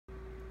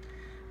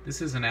This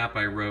is an app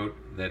I wrote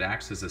that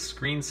acts as a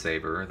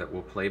screensaver that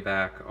will play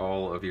back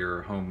all of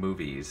your home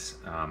movies.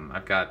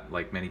 I've got,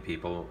 like many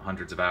people,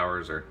 hundreds of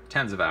hours or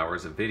tens of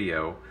hours of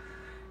video,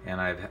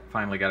 and I've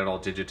finally got it all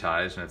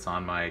digitized and it's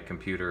on my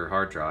computer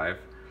hard drive.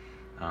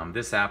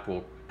 This app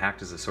will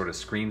act as a sort of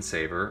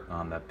screensaver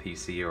on the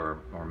PC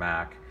or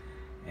Mac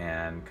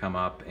and come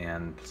up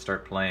and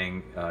start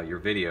playing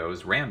your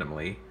videos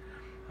randomly.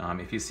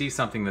 If you see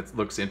something that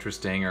looks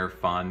interesting or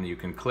fun, you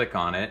can click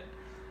on it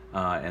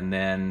and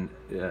then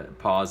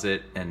pause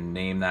it and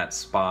name that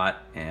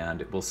spot, and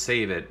it will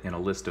save it in a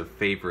list of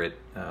favorite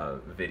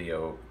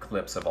video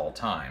clips of all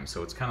time.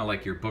 So it's kind of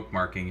like you're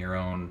bookmarking your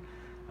own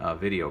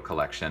video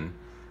collection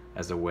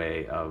as a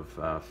way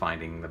of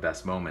finding the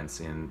best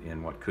moments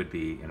in what could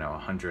be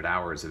 100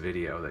 hours of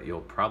video that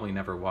you'll probably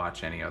never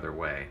watch any other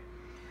way.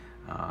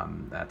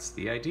 That's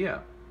the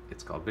idea.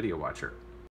 It's called VideoWatcher.